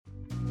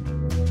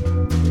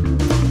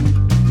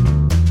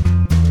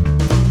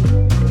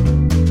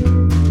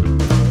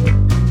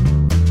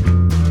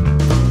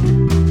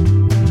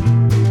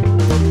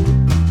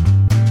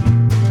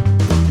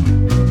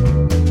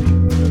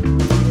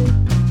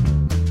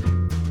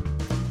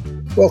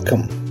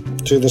Welcome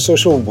to the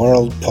Social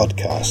World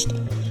podcast.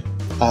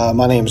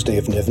 My name's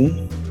Dave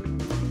Niven.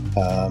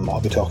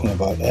 I'll be talking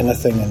about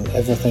anything and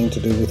everything to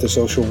do with the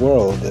social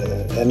world.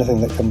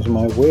 Anything that comes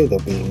my way.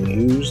 There'll be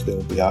news,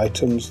 there'll be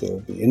items,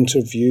 there'll be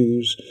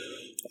interviews,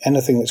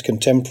 anything that's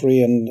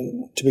contemporary,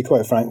 and to be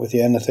quite frank with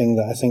you, anything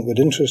that I think would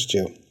interest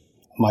you.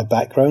 My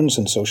background's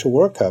in social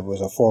work. I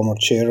was a former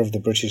chair of the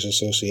British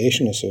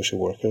Association of Social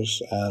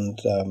Workers, and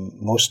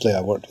mostly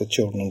I worked with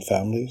children and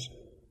families.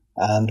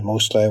 And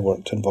mostly I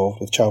worked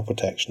involved with child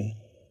protection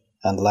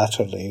and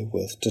latterly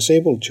with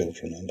disabled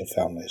children and their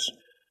families.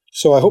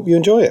 So I hope you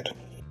enjoy it.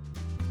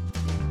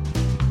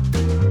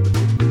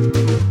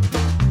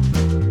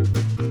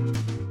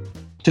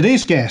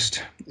 Today's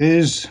guest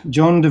is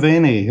John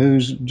Devaney,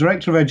 who's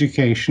Director of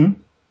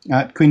Education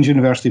at Queen's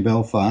University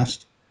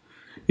Belfast.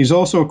 He's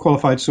also a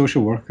qualified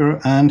social worker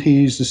and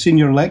he's the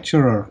Senior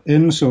Lecturer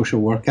in Social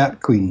Work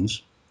at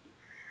Queen's.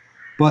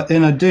 But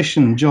in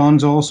addition,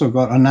 John's also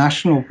got a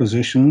national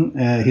position.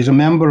 He's a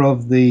member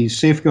of the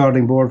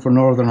Safeguarding Board for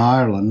Northern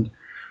Ireland,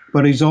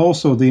 but he's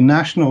also the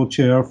national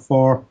chair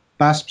for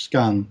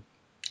BASPSCAN,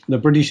 the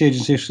British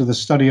Agency for the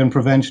Study and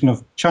Prevention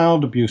of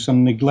Child Abuse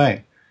and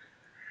Neglect.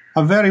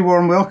 A very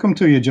warm welcome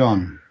to you,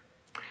 John.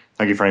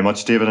 Thank you very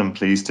much, David. I'm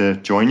pleased to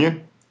join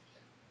you.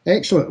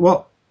 Excellent.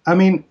 Well, I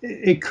mean,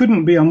 it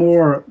couldn't be a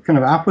more kind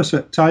of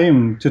apposite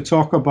time to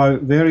talk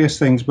about various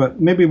things,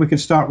 but maybe we could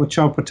start with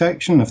child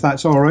protection, if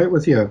that's all right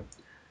with you.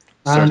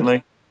 Certainly.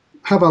 And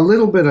have a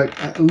little bit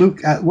of a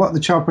look at what the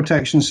child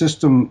protection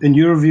system, in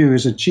your view,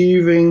 is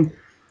achieving,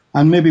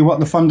 and maybe what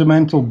the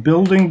fundamental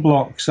building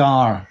blocks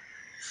are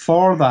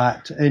for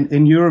that,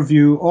 in your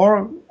view,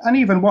 and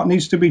even what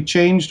needs to be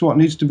changed, what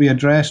needs to be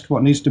addressed,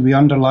 what needs to be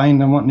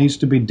underlined, and what needs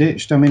to be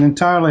ditched. I mean,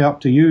 entirely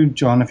up to you,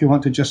 John, if you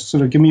want to just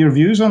sort of give me your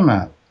views on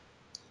that.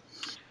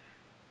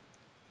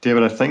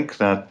 David, I think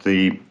that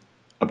the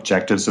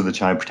objectives of the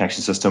child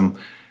protection system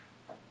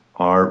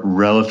are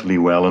relatively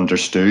well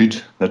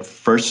understood. That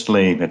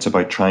firstly, it's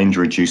about trying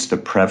to reduce the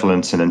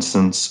prevalence and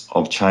incidence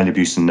of child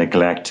abuse and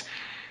neglect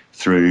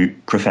through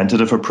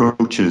preventative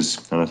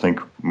approaches. And I think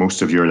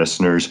most of your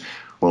listeners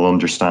will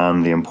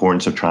understand the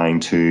importance of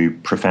trying to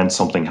prevent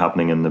something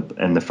happening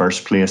in the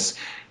first place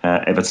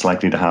if it's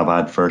likely to have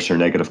adverse or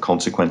negative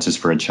consequences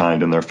for a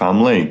child and their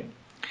family.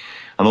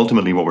 And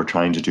ultimately what we're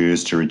trying to do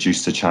is to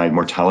reduce the child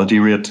mortality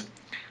rate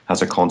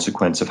as a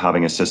consequence of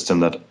having a system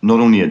that not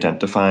only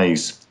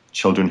identifies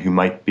children who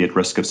might be at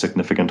risk of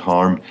significant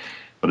harm,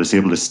 but is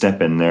able to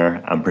step in there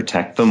and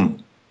protect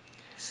them.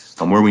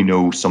 And where we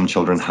know some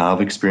children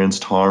have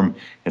experienced harm,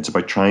 it's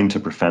about trying to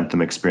prevent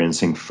them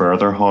experiencing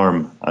further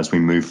harm as we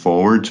move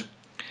forward.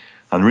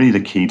 And really the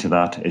key to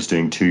that is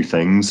doing two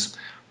things.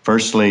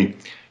 Firstly,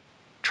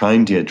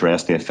 trying to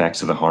address the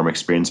effects of the harm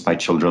experienced by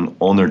children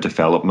on their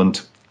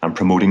development and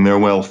promoting their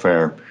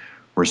welfare,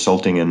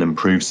 resulting in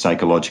improved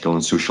psychological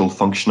and social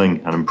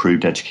functioning and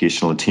improved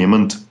educational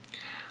attainment.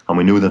 And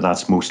we know that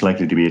that's most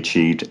likely to be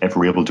achieved if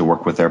we're able to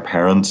work with their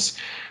parents,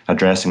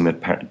 addressing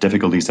the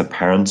difficulties that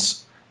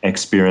parents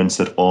experience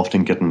that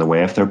often get in the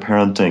way of their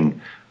parenting,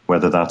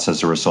 whether that's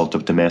as a result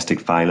of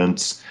domestic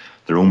violence,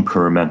 their own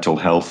poor mental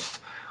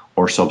health,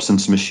 or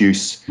substance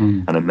misuse.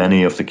 And in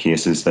many of the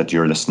cases that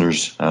your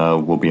listeners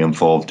will be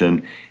involved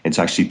in, it's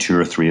actually two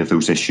or three of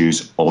those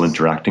issues all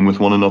interacting with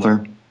one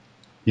another.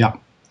 Yeah,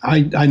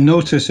 I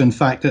notice, in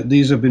fact, that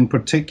these have been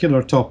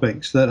particular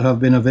topics that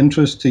have been of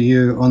interest to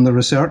you on the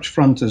research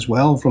front as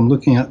well, from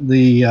looking at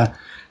the,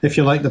 if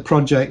you like, the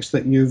projects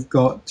that you've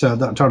got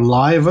that are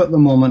live at the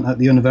moment at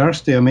the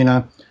university. I mean,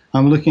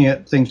 I'm looking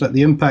at things like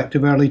the impact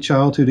of early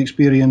childhood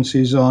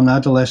experiences on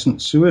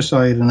adolescent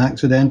suicide and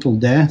accidental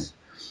death,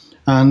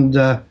 and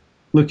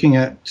looking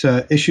at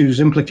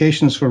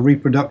implications for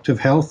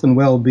reproductive health and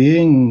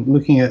well-being,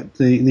 looking at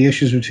the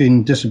issues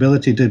between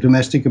disability to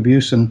domestic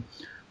abuse and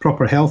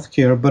proper health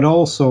care, but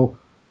also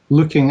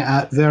looking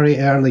at very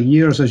early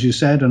years, as you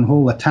said, and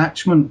whole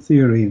attachment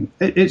theory.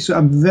 It's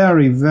a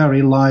very,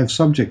 very live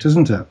subject,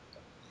 isn't it?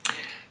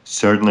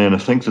 Certainly, and I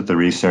think that the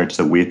research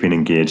that we've been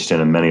engaged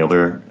in and many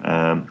other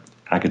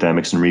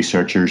academics and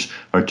researchers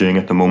are doing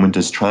at the moment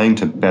is trying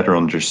to better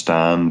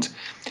understand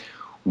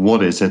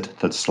what is it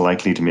that's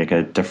likely to make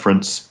a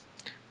difference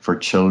for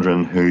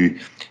children who,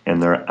 in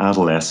their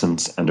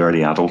adolescence and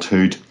early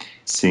adulthood,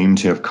 seem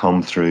to have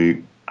come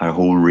through a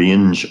whole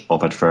range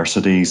of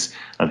adversities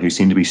and who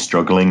seem to be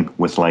struggling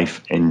with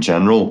life in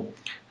general.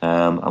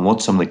 And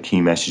what some of the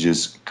key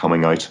messages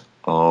coming out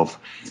of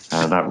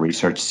that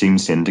research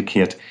seems to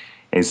indicate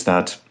is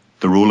that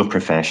the role of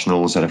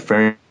professionals at a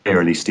very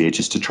early stage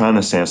is to try and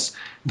assess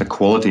the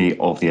quality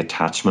of the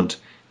attachment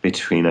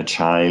between a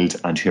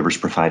child and whoever's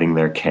providing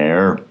their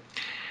care,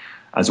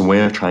 as a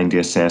way of trying to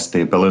assess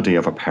the ability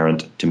of a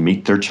parent to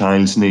meet their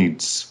child's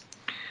needs.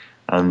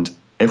 And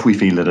if we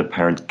feel that a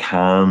parent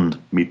can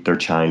meet their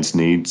child's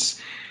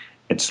needs,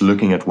 it's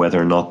looking at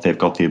whether or not they've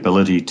got the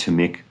ability to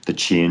make the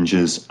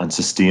changes and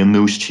sustain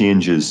those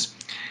changes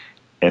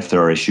if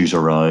there are issues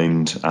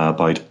around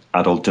about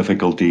adult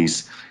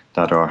difficulties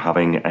that are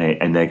having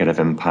a negative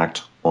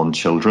impact on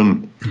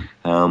children.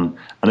 And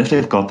if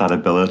they've got that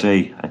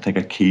ability, I think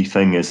a key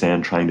thing is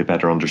then trying to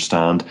better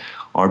understand,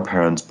 are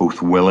parents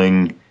both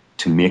willing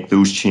to make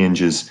those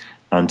changes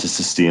and to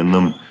sustain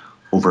them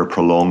over a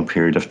prolonged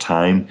period of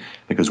time?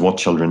 Because what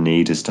children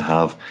need is to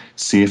have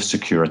safe,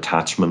 secure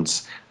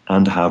attachments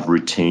and to have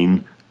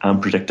routine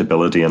and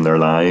predictability in their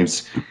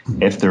lives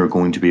if they're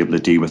going to be able to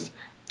deal with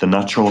the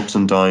natural ups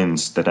and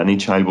downs that any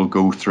child will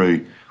go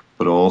through,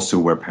 but also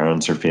where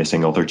parents are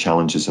facing other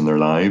challenges in their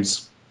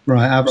lives.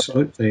 Right,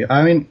 absolutely.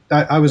 I mean,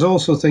 I was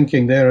also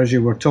thinking there as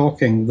you were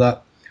talking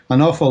that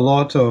an awful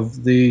lot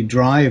of the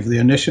drive, the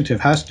initiative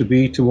has to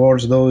be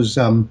towards those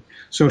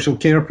social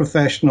care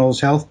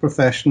professionals, health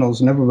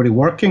professionals, and everybody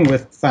working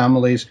with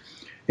families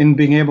in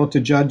being able to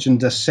judge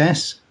and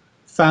assess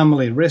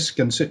family risk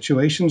in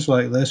situations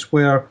like this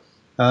where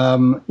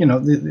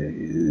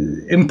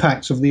the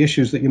impacts of the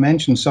issues that you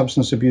mentioned,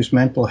 substance abuse,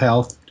 mental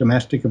health,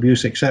 domestic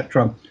abuse,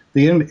 etc.,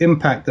 the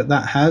impact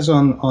that has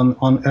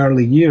on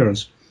early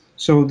years.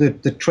 So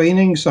the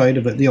training side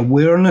of it, the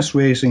awareness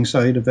raising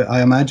side of it,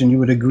 I imagine you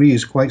would agree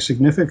is quite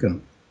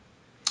significant.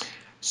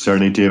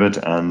 Certainly, David,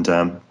 and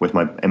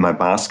in my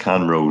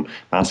BASCAN role,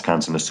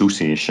 BASCAN's an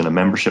association, a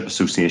membership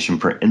association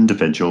for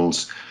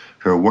individuals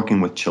who are working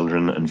with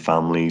children and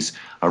families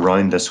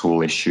around this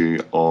whole issue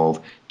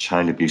of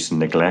child abuse and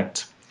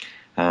neglect.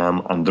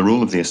 And the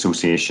role of the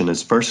association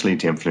is firstly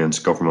to influence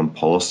government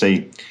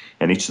policy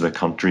in each of the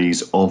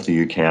countries of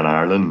the UK and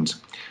Ireland,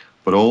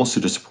 but also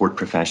to support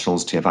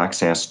professionals to have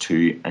access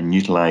to and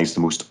utilise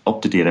the most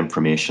up-to-date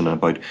information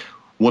about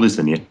what is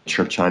the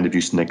nature of child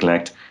abuse and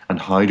neglect and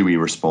how do we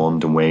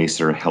respond in ways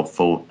that are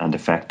helpful and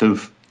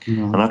effective.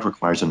 And that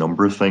requires a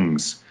number of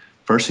things.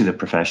 Firstly, the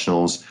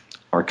professionals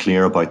are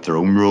clear about their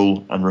own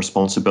role and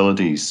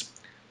responsibilities,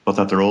 but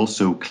that they're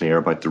also clear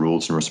about the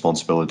roles and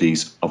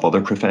responsibilities of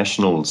other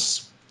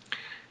professionals.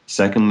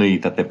 Secondly,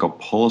 that they've got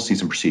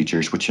policies and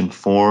procedures which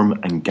inform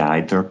and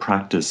guide their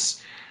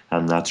practice,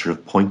 and that sort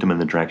of point them in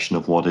the direction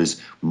of what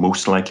is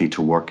most likely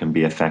to work and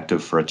be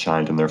effective for a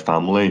child and their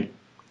family.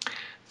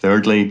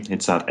 Thirdly,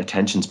 it's that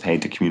attention's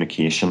paid to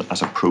communication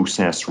as a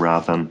process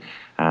rather than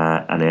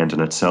an end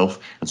in itself.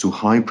 And so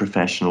how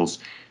professionals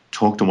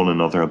talk to one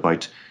another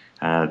about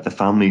the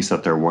families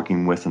that they're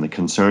working with and the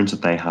concerns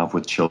that they have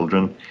with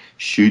children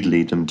should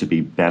lead them to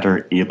be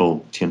better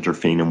able to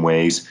intervene in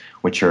ways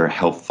which are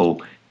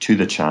helpful to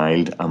the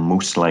child and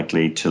most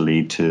likely to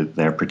lead to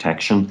their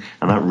protection.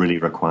 And that really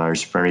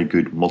requires very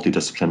good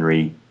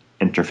multidisciplinary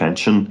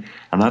intervention.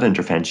 And that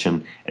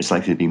intervention is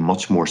likely to be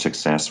much more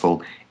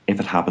successful if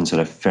it happens at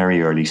a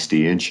very early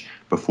stage,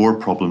 before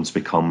problems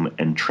become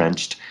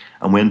entrenched,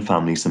 and when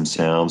families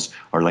themselves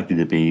are likely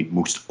to be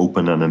most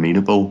open and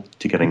amenable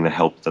to getting the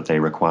help that they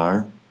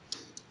require.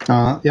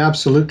 Yeah,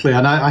 absolutely.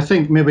 And I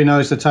think maybe now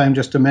is the time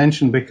just to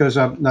mention, because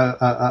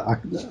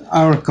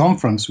our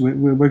conference,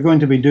 we're going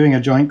to be doing a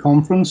joint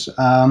conference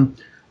on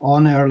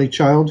early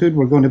childhood.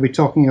 We're going to be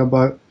talking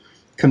about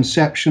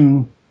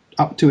conception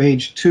up to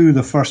age 2,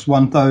 the first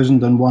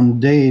 1,001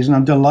 days. And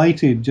I'm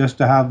delighted just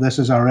to have this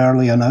as our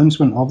early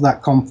announcement of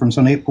that conference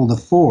on April the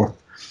 4th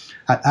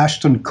at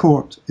Ashton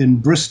Court in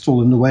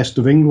Bristol in the west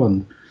of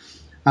England.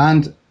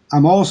 And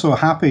I'm also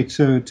happy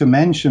to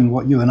mention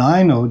what you and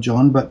I know,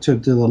 John, but to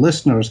the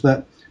listeners,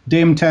 that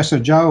Dame Tessa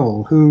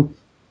Jowell, who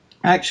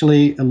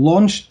actually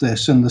launched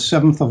this on the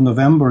 7th of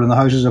November in the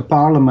Houses of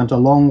Parliament,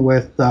 along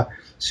with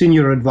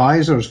senior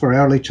advisors for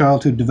early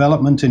childhood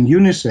development in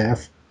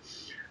UNICEF,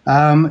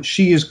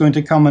 she is going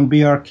to come and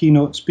be our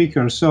keynote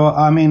speaker. So,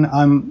 I mean,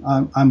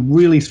 I'm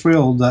really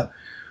thrilled that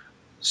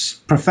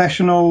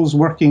professionals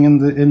working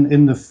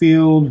in the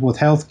field with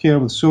healthcare,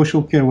 with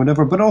social care,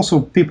 whatever, but also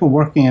people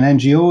working in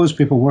NGOs,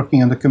 people working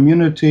in the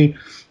community,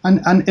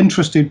 and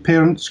interested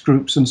parents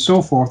groups and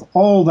so forth.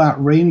 All that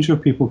range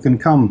of people can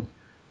come.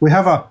 We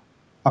have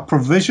a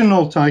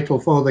provisional title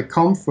for the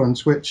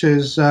conference, which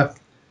is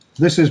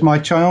 "This is My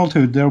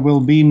Childhood, There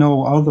Will Be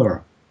No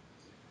Other."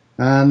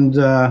 And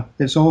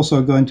it's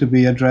also going to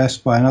be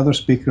addressed by another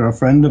speaker, a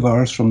friend of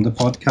ours from the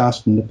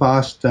podcast in the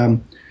past,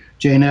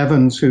 Jane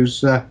Evans,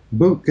 whose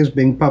book is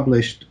being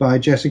published by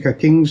Jessica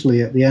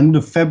Kingsley at the end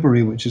of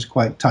February, which is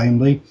quite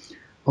timely,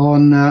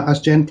 on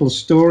As Gentle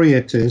Story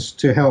It Is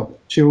to help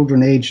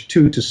children aged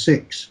 2 to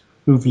 6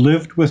 who've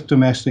lived with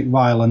domestic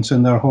violence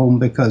in their home,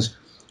 because,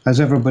 as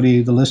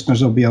everybody, the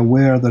listeners will be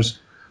aware, there's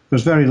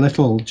very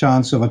little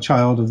chance of a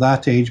child of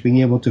that age being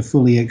able to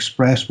fully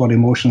express what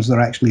emotions they're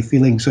actually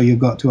feeling. So you've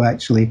got to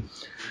actually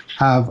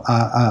have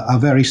a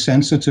very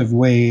sensitive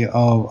way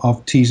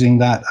of teasing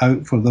that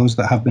out for those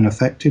that have been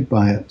affected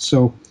by it.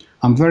 So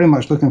I'm very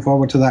much looking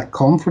forward to that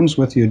conference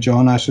with you,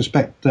 John. I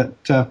suspect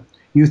that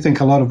you think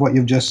a lot of what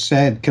you've just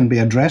said can be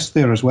addressed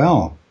there as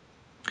well.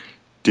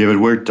 David,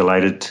 we're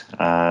delighted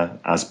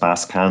as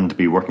BASCAN to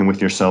be working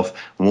with yourself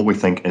on what we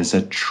think is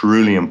a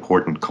truly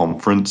important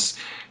conference.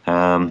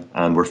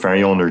 And we're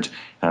very honoured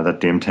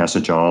that Dame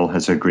Tessa Jowell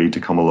has agreed to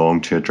come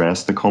along to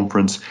address the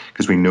conference,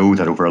 because we know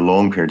that over a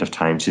long period of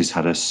time she's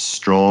had a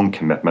strong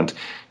commitment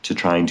to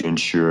trying to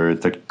ensure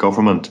that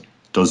government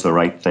does the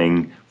right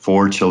thing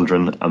for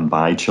children and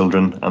by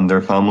children and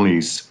their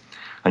families.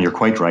 And you're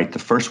quite right, the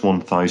first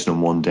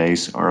 1001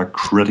 days are a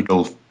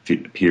critical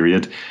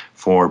period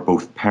for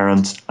both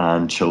parents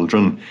and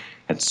children.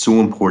 It's so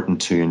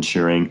important to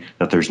ensuring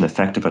that there's an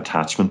effective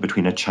attachment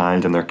between a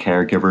child and their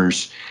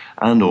caregivers.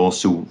 And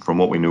also, from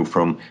what we know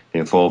from the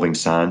evolving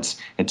science,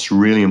 it's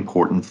really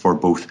important for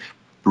both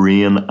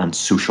brain and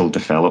social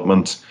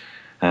development.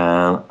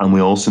 And we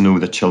also know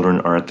that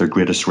children are at their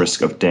greatest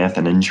risk of death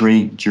and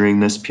injury during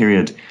this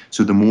period.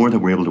 So the more that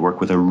we're able to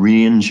work with a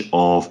range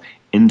of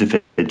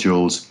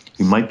individuals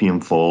who might be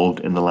involved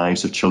in the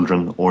lives of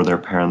children or their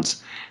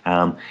parents,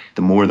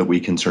 the more that we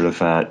can sort of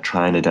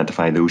try and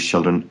identify those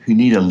children who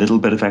need a little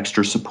bit of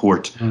extra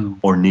support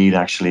or need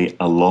actually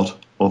a lot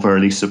of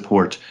early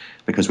support,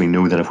 because we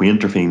know that if we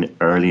intervene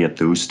early at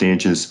those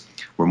stages,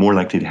 we're more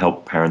likely to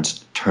help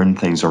parents turn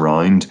things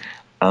around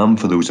and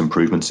for those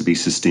improvements to be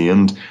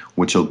sustained,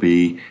 which will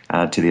be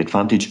to the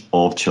advantage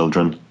of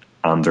children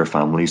and their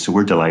families. So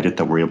we're delighted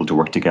that we're able to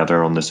work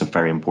together on this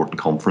very important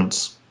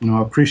conference. No,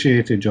 I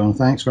appreciate it, John.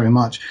 Thanks very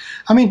much.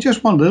 I mean,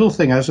 just one little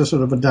thing as a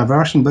sort of a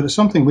diversion, but it's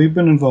something we've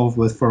been involved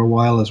with for a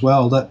while as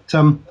well, that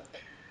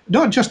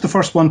not just the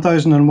first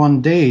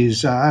 1001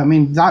 days, I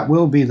mean, that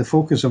will be the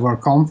focus of our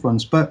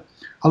conference, but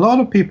a lot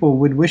of people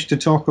would wish to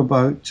talk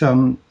about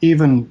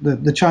even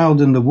the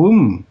child in the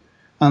womb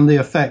and the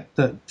effect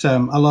that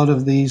a lot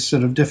of these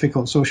sort of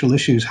difficult social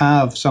issues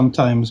have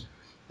sometimes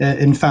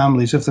in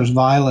families, if there's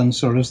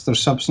violence or if there's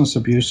substance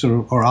abuse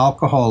or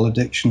alcohol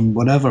addiction,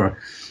 whatever.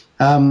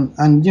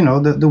 And, you know,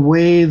 the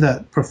way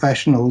that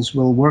professionals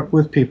will work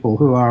with people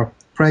who are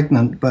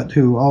pregnant but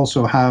who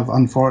also have,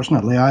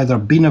 unfortunately, either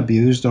been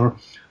abused or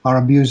are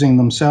abusing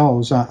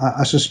themselves.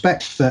 I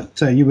suspect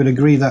that you would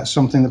agree that's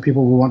something that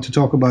people will want to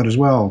talk about as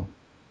well.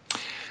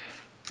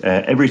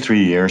 Every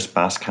 3 years,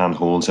 BASCAN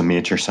holds a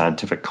major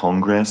scientific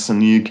congress in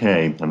the UK,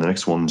 and the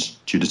next one's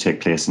due to take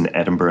place in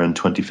Edinburgh in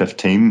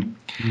 2015.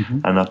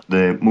 And at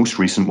the most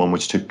recent one,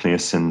 which took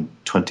place in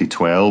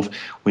 2012,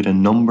 we had a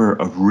number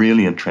of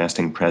really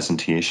interesting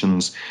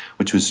presentations,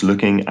 which was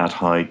looking at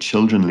how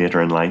children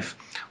later in life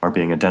are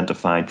being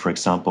identified, for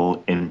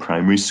example, in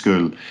primary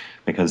school,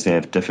 because they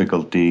have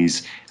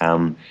difficulties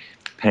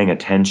paying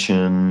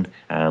attention,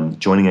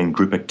 joining in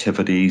group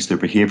activities. Their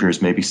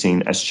behaviours may be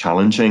seen as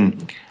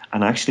challenging.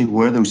 And actually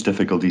where those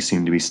difficulties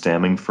seem to be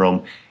stemming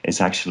from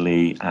is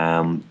actually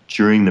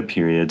during the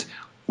period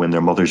when their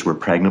mothers were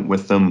pregnant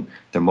with them.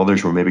 Their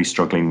mothers were maybe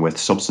struggling with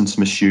substance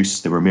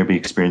misuse. They were maybe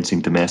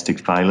experiencing domestic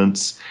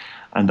violence.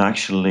 And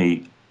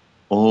actually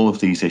all of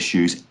these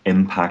issues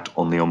impact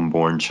on the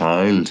unborn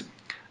child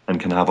and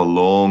can have a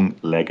long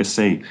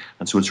legacy.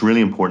 And so it's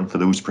really important for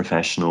those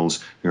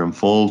professionals who are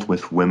involved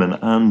with women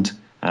and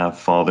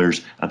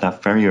fathers at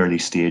that very early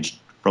stage,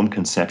 from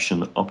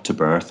conception up to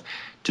birth,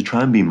 to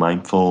try and be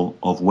mindful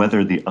of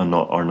whether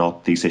or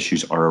not these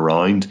issues are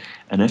around,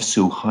 and if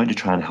so, how to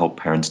try and help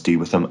parents deal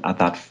with them at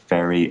that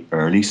very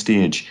early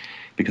stage,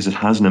 because it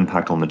has an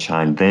impact on the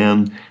child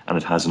then, and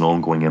it has an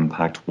ongoing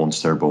impact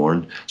once they're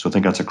born. So I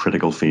think that's a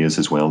critical phase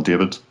as well,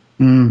 David.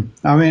 I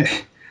mean,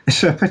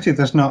 it's a pity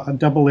there's not a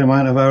double the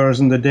amount of hours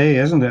in the day,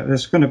 isn't it?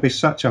 It's going to be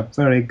such a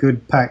very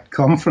good packed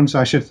conference,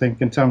 I should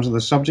think, in terms of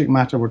the subject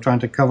matter we're trying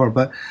to cover.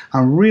 But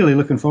I'm really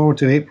looking forward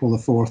to April the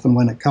 4th and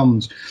when it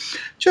comes.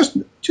 Just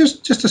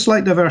a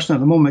slight diversion at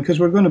the moment, because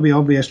we're going to be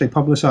obviously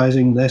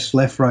publicising this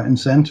left, right and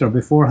centre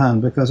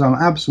beforehand, because I'm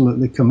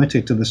absolutely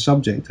committed to the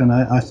subject, and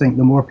I think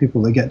the more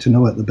people that get to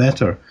know it, the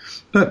better.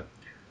 But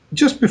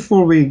just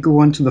before we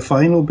go on to the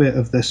final bit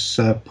of this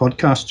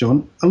podcast,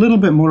 John, a little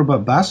bit more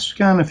about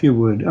BASFScan, if you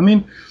would. I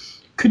mean,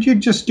 could you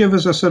just give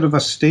us a sort of a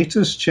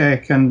status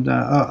check and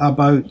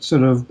about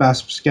sort of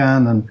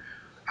BASFScan and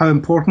how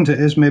important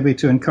it is maybe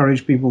to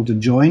encourage people to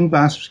join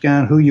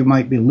BASFScan, who you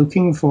might be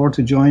looking for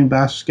to join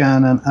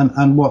BASFScan,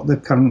 and what the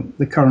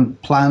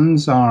current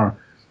plans are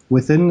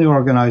within the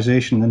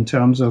organisation in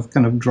terms of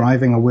kind of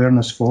driving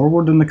awareness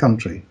forward in the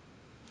country?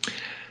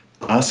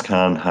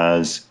 BASCAN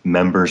has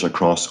members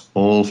across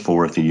all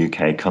 4 of the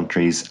UK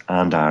countries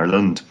and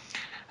Ireland,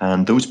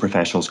 and those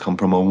professionals come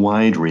from a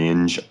wide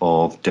range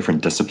of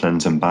different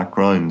disciplines and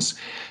backgrounds.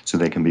 So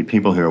they can be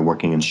people who are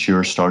working in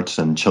Sure Starts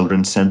and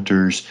children's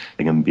centres,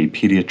 they can be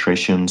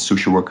paediatricians,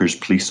 social workers,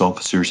 police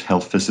officers,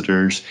 health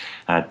visitors,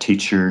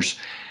 teachers.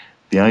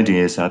 The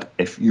idea is that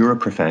if you're a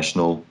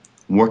professional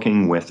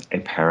working with a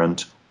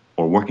parent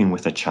or working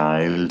with a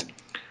child,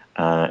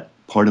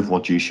 part of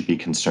what you should be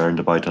concerned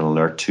about and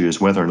alert to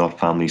is whether or not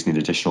families need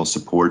additional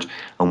support,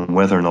 and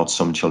whether or not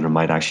some children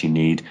might actually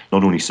need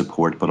not only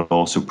support but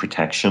also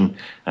protection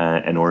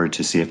in order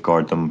to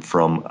safeguard them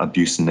from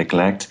abuse and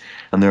neglect.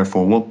 And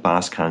therefore what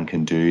BASCAN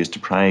can do is to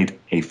provide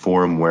a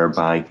forum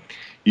whereby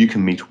you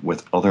can meet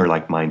with other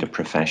like-minded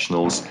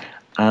professionals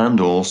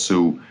and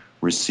also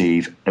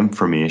receive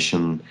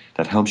information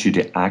that helps you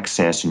to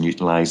access and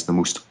utilise the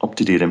most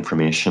up-to-date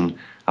information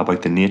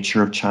about the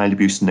nature of child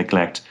abuse and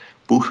neglect,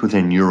 both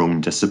within your own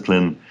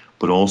discipline,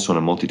 but also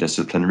on a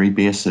multidisciplinary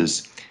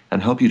basis,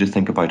 and help you to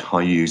think about how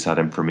you use that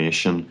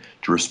information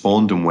to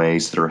respond in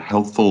ways that are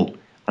helpful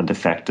and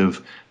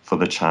effective for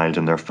the child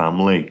and their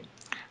family.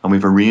 And we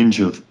have a range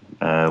of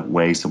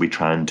ways that we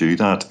try and do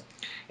that.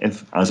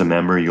 If, as a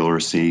member, you'll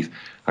receive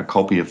a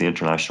copy of the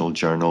international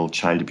journal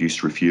Child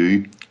Abuse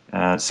Review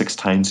 6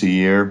 times a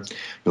year.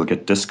 You'll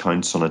get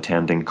discounts on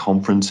attending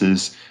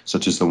conferences,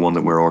 such as the one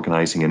that we're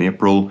organising in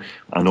April,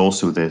 and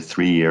also the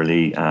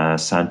 3-yearly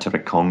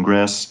Scientific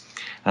Congress.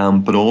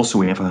 But also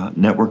we have a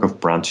network of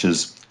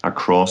branches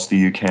across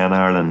the UK and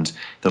Ireland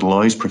that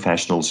allows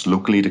professionals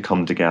locally to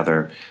come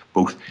together,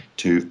 both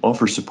to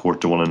offer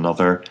support to one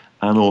another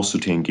and also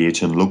to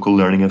engage in local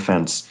learning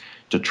events,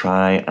 to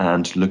try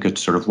and look at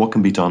sort of what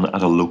can be done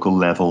at a local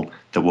level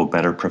that will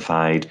better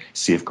provide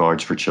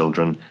safeguards for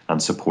children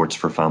and supports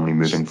for family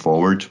moving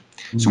forward.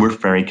 Mm-hmm. So we're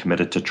very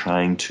committed to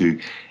trying to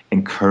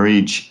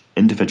encourage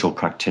individual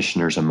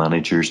practitioners and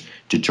managers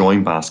to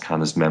join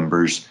BASCAN as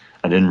members,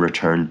 and in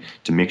return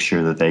to make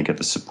sure that they get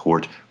the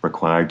support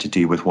required to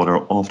deal with what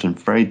are often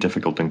very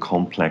difficult and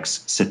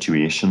complex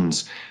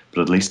situations,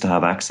 but at least to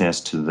have access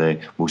to the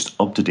most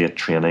up-to-date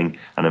training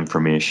and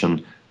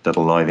information that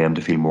allow them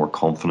to feel more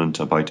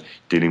confident about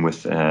dealing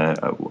with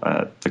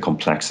the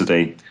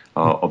complexity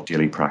of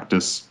daily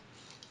practice.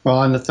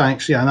 Well, and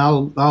thanks, yeah, and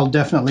I'll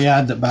definitely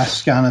add that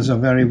BASCAN is a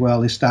very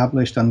well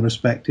established and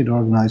respected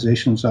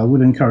organisation, so I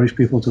would encourage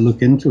people to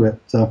look into it.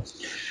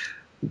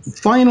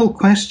 Final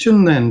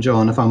question then,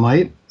 John, if I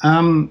might.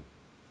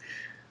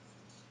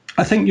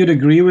 I think you'd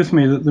agree with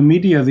me that the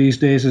media these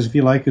days, if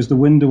you like, is the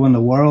window in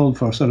the world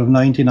for sort of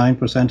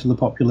 99% of the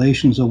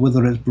population. So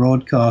whether it's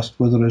broadcast,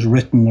 whether it's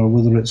written, or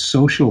whether it's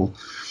social,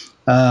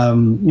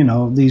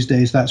 these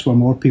days that's where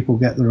more people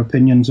get their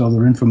opinions or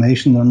their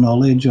information, their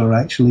knowledge, or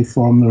actually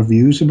form their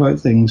views about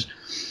things.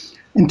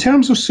 In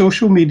terms of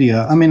social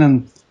media, I mean,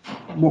 and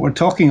what we're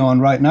talking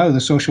on right now,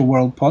 the Social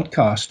World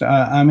podcast,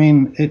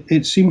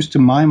 it seems to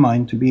my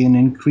mind to be an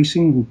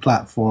increasing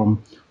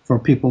platform for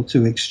people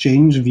to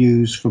exchange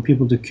views, for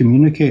people to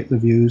communicate the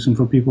views, and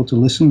for people to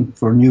listen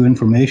for new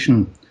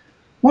information.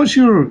 What's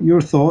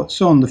your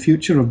thoughts on the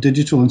future of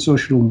digital and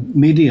social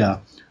media,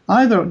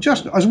 either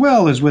just as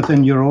well as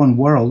within your own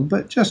world,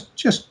 but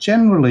just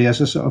generally as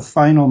a sort of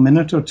final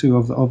minute or two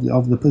of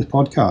the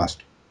podcast?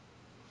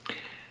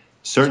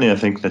 Certainly, I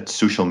think that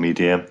social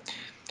media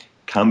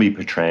can be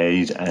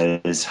portrayed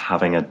as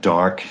having a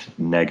dark,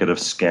 negative,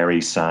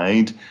 scary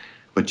side,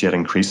 but yet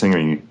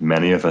increasingly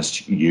many of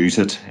us use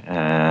it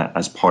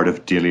as part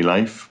of daily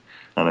life.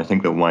 And I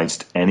think that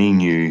whilst any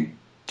new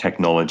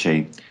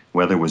technology,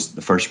 whether it was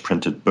the first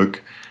printed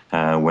book,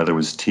 whether it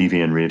was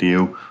TV and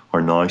radio,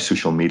 or now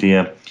social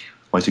media,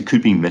 whilst it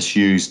could be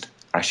misused,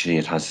 actually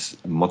it has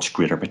much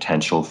greater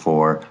potential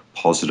for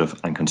positive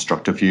and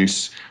constructive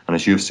use. And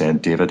as you've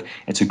said, David,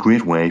 it's a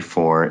great way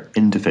for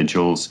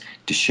individuals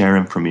to share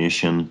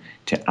information,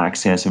 to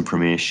access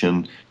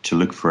information, to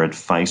look for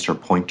advice or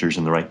pointers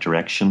in the right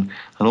direction,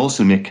 and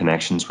also make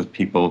connections with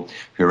people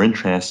who are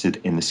interested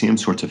in the same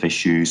sorts of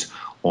issues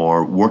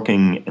or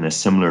working in a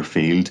similar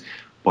field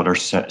but are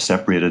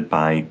separated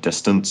by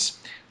distance.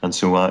 And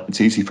so it's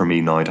easy for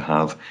me now to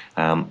have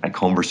a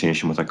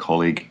conversation with a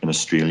colleague in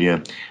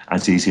Australia,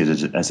 as easy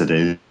as it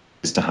is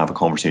to have a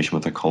conversation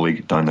with a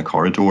colleague down the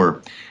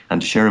corridor,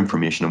 and to share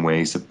information in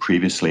ways that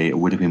previously it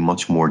would have been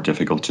much more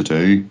difficult to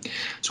do.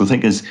 So I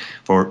think as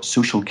for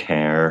social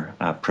care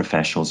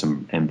professionals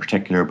in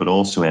particular, but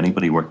also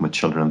anybody working with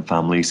children and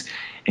families,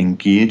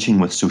 engaging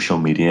with social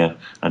media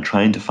and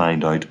trying to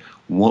find out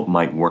what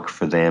might work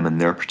for them in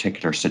their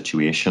particular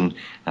situation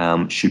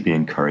should be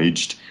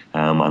encouraged.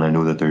 And I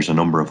know that there's a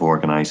number of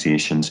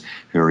organisations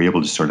who are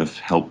able to sort of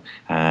help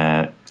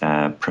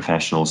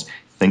professionals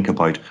think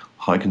about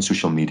how can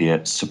social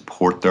media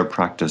support their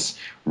practice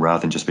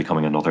rather than just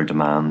becoming another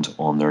demand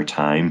on their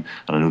time.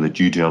 And I know that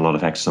you do a lot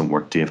of excellent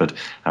work, David,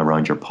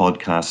 around your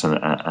podcasts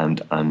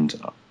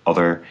and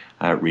other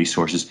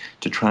resources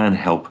to try and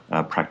help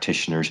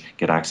practitioners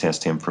get access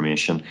to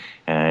information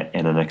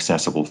in an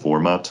accessible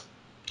format.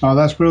 Oh,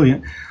 that's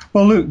brilliant.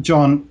 Well, look,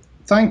 John,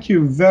 thank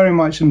you very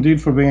much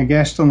indeed for being a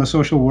guest on the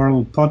Social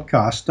World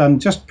podcast.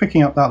 And just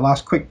picking up that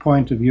last quick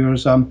point of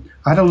yours, I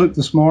had a look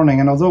this morning,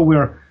 and although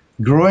we're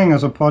growing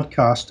as a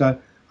podcast,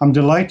 I'm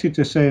delighted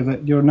to say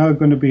that you're now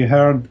going to be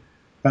heard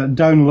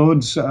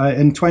downloads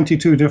in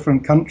 22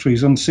 different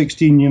countries and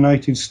 16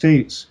 United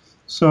States.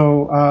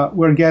 So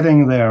we're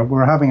getting there.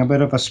 We're having a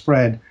bit of a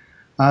spread.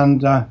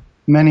 And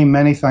many,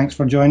 many thanks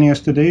for joining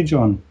us today,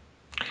 John.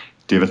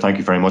 David, thank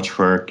you very much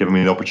for giving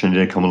me the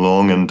opportunity to come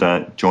along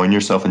and join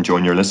yourself and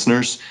join your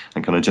listeners.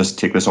 And can I just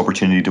take this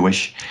opportunity to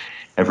wish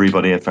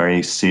everybody a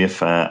very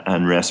safe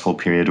and restful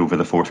period over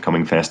the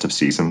forthcoming festive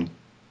season.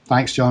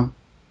 Thanks, John.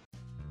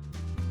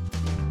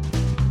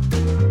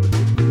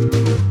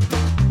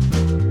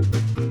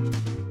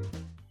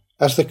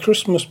 As the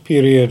Christmas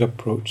period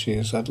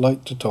approaches, I'd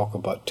like to talk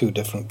about two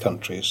different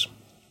countries.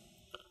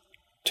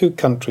 Two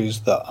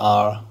countries that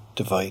are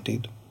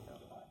divided.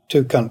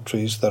 Two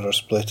countries that are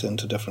split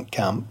into different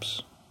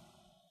camps,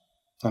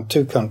 and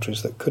two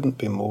countries that couldn't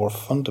be more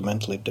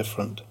fundamentally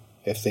different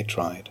if they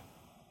tried.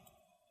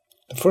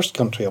 The first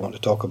country I want to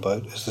talk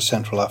about is the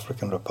Central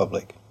African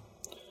Republic.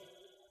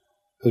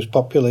 whose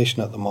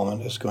population at the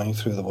moment is going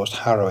through the most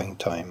harrowing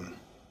time.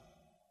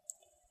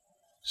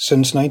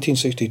 Since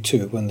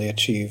 1962, when they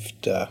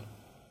achieved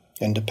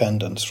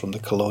independence from the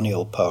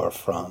colonial power of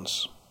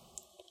France,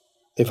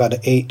 they've had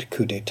 8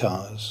 coups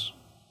d'etats,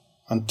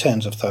 and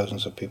tens of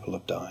thousands of people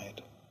have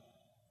died.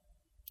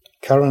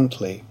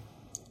 Currently,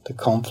 the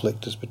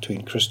conflict is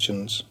between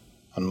Christians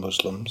and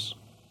Muslims.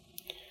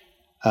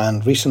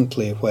 And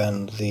recently,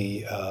 when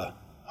a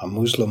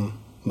Muslim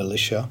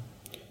militia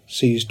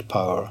seized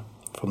power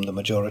from the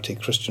majority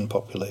Christian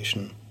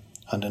population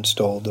and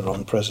installed their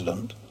own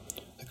president,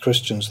 the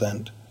Christians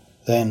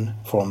then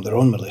formed their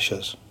own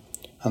militias,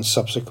 and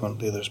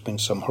subsequently there's been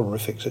some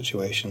horrific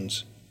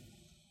situations.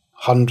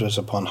 Hundreds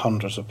upon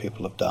hundreds of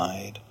people have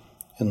died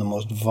in the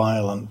most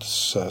violent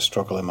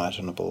struggle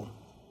imaginable.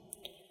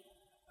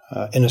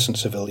 Innocent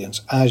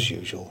civilians, as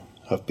usual,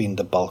 have been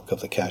the bulk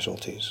of the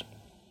casualties.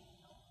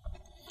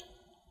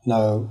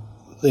 Now,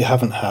 they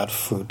haven't had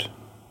food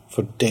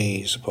for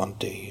days upon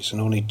days, and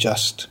only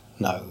just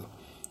now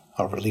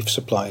are relief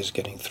supplies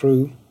getting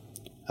through,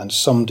 and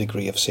some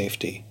degree of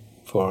safety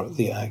for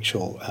the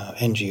actual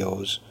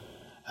NGOs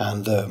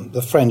and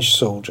the French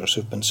soldiers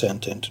who've been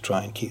sent in to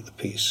try and keep the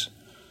peace,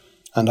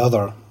 and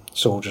other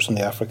soldiers in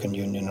the African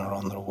Union are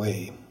on their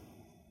way.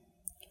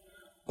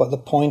 But the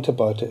point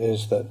about it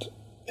is that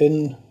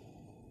in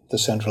the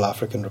Central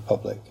African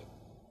Republic,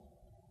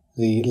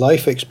 the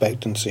life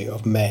expectancy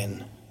of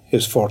men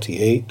is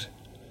 48,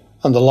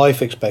 and the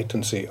life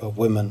expectancy of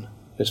women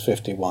is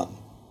 51.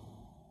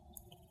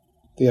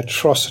 The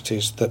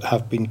atrocities that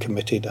have been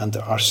committed and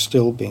that are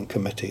still being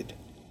committed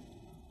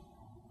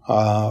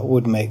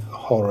would make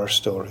horror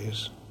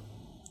stories.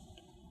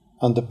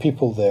 And the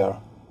people there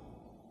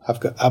have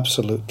got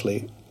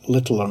absolutely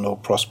little or no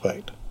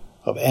prospect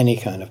of any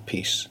kind of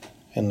peace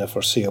in the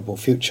foreseeable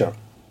future.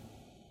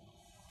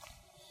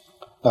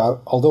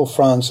 Now, although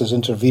France is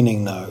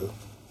intervening now,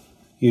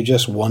 you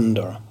just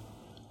wonder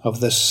of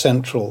this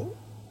Central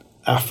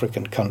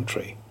African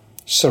country,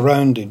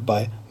 surrounded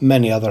by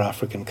many other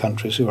African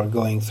countries who are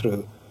going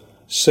through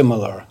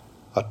similar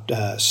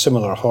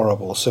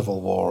horrible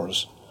civil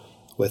wars,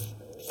 with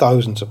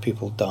thousands of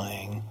people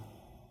dying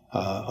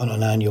on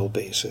an annual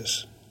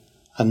basis,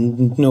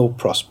 and no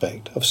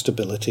prospect of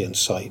stability in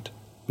sight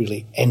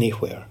really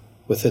anywhere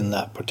within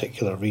that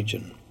particular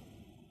region.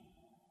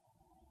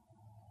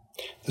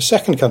 The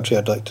second country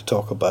I'd like to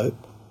talk about,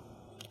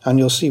 and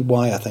you'll see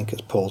why I think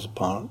it's poles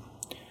apart,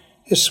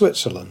 is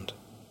Switzerland.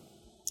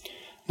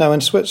 Now,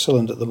 in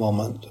Switzerland at the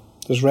moment,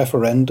 there's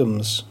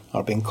referendums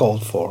are being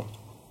called for,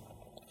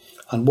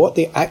 and what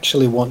they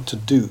actually want to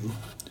do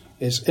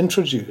is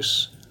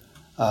introduce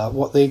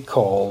what they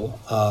call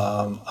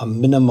a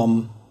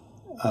minimum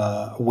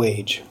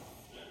wage,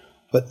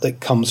 but that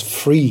comes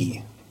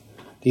free.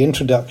 The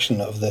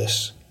introduction of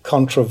this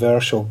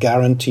controversial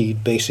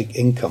guaranteed basic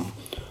income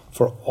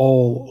for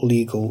all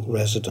legal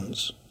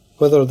residents,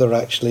 whether they're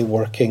actually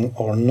working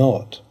or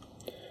not.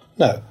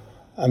 Now,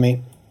 I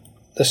mean,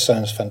 this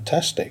sounds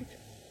fantastic,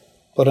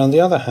 but on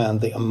the other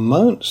hand, the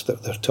amounts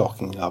that they're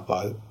talking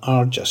about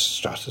are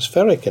just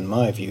stratospheric in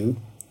my view,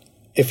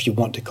 if you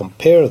want to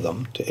compare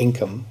them to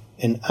income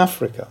in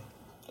Africa.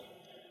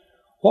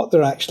 What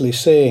they're actually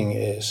saying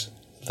is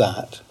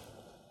that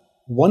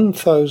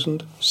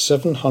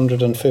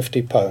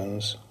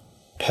 £1,750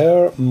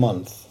 per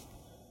month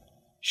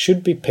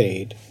should be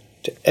paid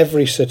to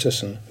every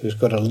citizen who's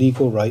got a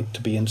legal right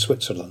to be in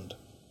Switzerland.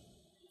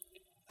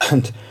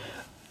 And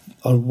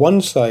on one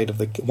side of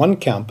one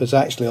camp is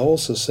actually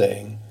also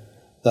saying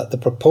that the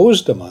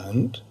proposed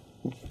amount,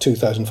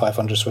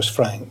 2,500 Swiss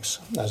francs,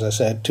 as I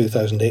said,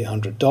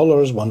 $2,800,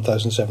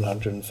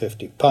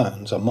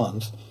 £1,750 a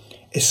month,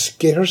 is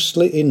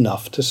scarcely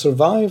enough to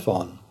survive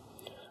on.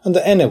 And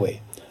that anyway,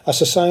 a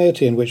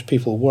society in which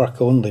people work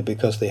only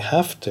because they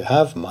have to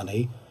have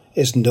money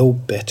is no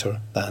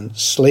better than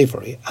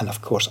slavery. And of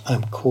course,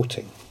 I'm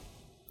quoting.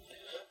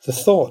 The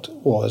thought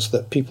was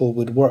that people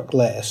would work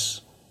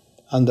less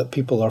and that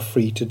people are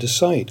free to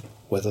decide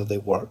whether they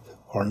work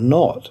or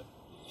not.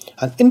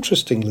 And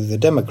interestingly, the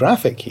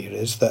demographic here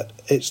is that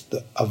it's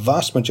a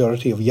vast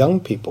majority of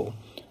young people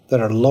that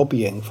are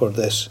lobbying for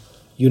this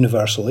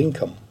universal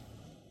income.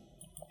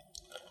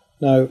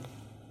 Now,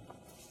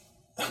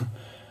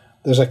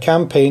 there's a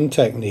campaign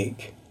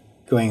technique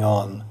going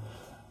on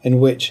in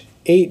which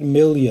 8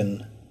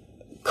 million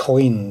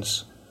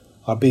coins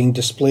are being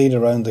displayed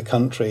around the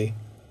country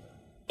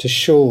to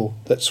show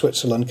that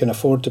Switzerland can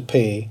afford to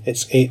pay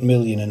its 8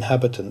 million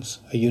inhabitants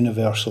a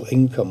universal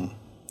income.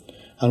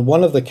 And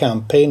one of the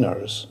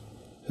campaigners,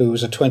 who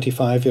was a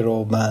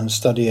 25-year-old man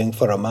studying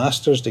for a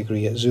master's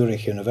degree at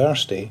Zurich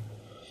University,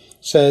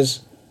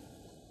 says,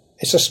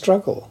 "It's a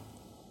struggle.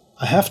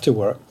 I have to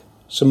work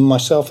so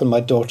myself and my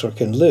daughter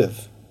can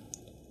live.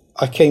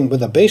 I came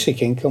with a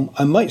basic income.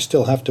 I might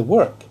still have to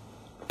work,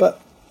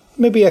 but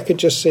maybe I could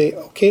just say,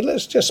 okay,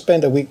 let's just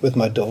spend a week with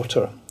my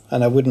daughter,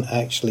 and I wouldn't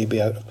actually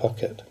be out of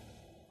pocket."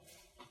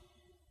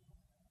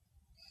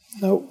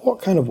 Now,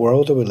 what kind of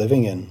world are we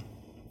living in?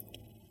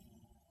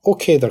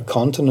 Okay, they're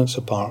continents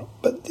apart,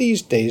 but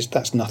these days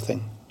that's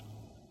nothing.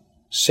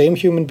 Same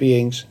human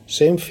beings,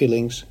 same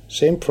feelings,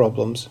 same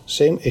problems,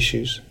 same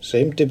issues,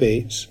 same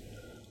debates,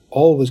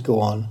 always go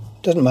on.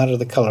 It doesn't matter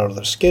the colour of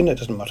their skin, it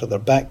doesn't matter their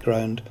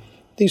background.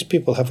 These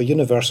people have a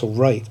universal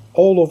right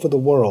all over the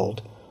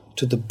world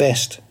to the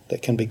best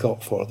that can be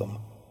got for them.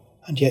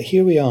 And yet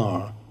here we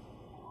are,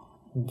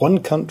 one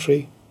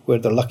country where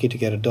they're lucky to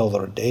get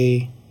 $1 a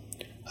day,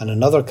 and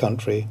another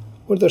country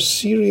where they're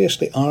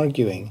seriously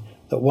arguing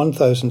that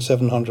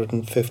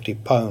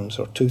 £1,750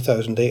 or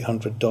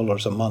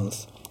 $2,800 a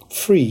month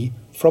free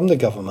from the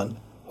government,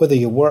 whether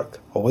you work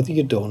or whether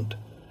you don't,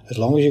 as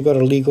long as you've got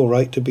a legal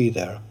right to be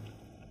there,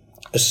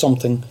 is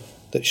something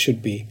that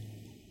should be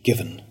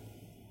given.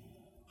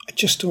 I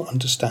just don't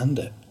understand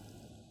it.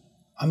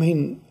 I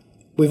mean,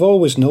 we've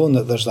always known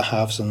that there's the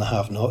haves and the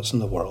have-nots in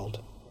the world.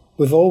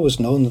 We've always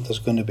known that there's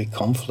going to be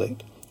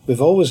conflict.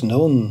 We've always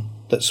known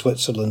that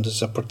Switzerland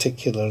is a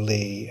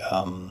particularly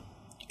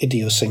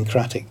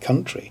idiosyncratic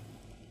country.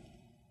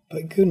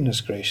 But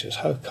goodness gracious,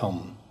 how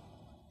come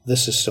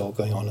this is still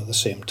going on at the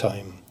same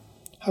time?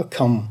 How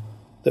come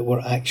that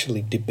we're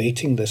actually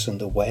debating this in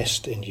the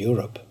West, in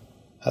Europe,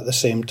 at the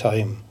same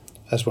time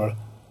as we're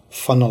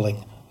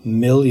funneling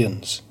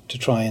millions to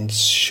try and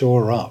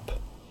shore up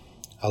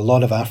a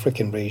lot of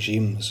African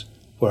regimes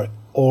where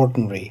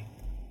ordinary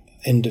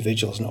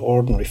individuals and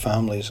ordinary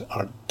families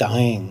are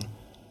dying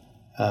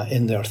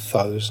in their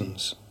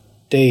thousands,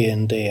 day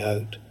in, day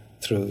out,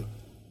 through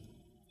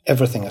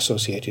everything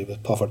associated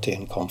with poverty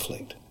and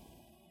conflict.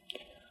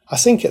 I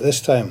think at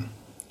this time,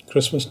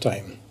 Christmas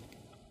time,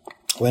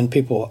 when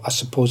people are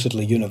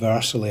supposedly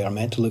universally are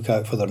meant to look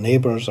out for their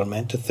neighbours, are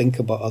meant to think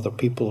about other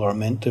people, are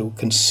meant to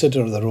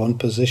consider their own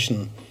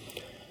position,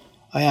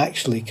 I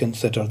actually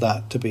consider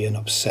that to be an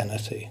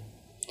obscenity.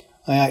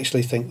 I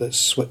actually think that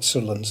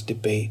Switzerland's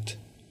debate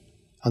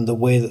and the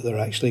way that they're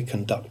actually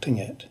conducting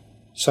it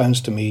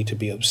sounds to me to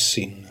be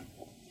obscene.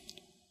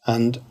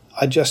 And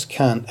I just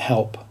can't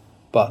help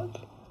but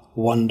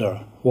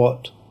wonder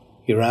what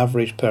your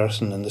average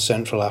person in the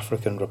Central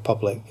African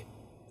Republic,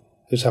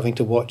 who's having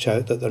to watch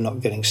out that they're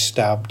not getting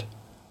stabbed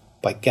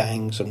by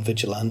gangs and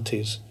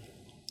vigilantes,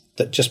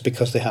 that just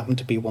because they happen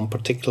to be one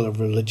particular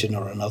religion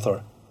or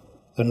another,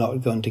 they're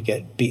not going to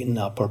get beaten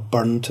up or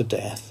burned to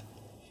death.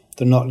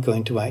 They're not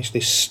going to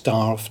actually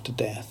starve to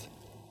death.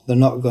 They're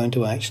not going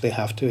to actually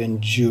have to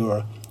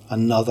endure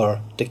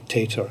another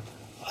dictator,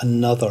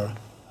 another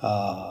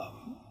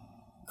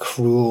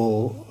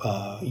cruel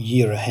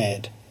year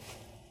ahead.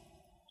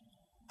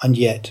 And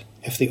yet,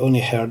 if they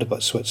only heard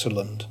about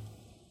Switzerland,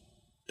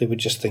 they would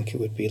just think it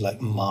would be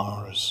like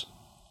Mars.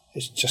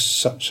 It's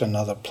just such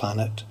another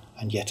planet,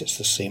 and yet it's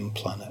the same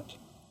planet.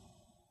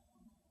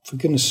 For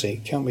goodness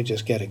sake, can't we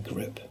just get a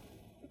grip?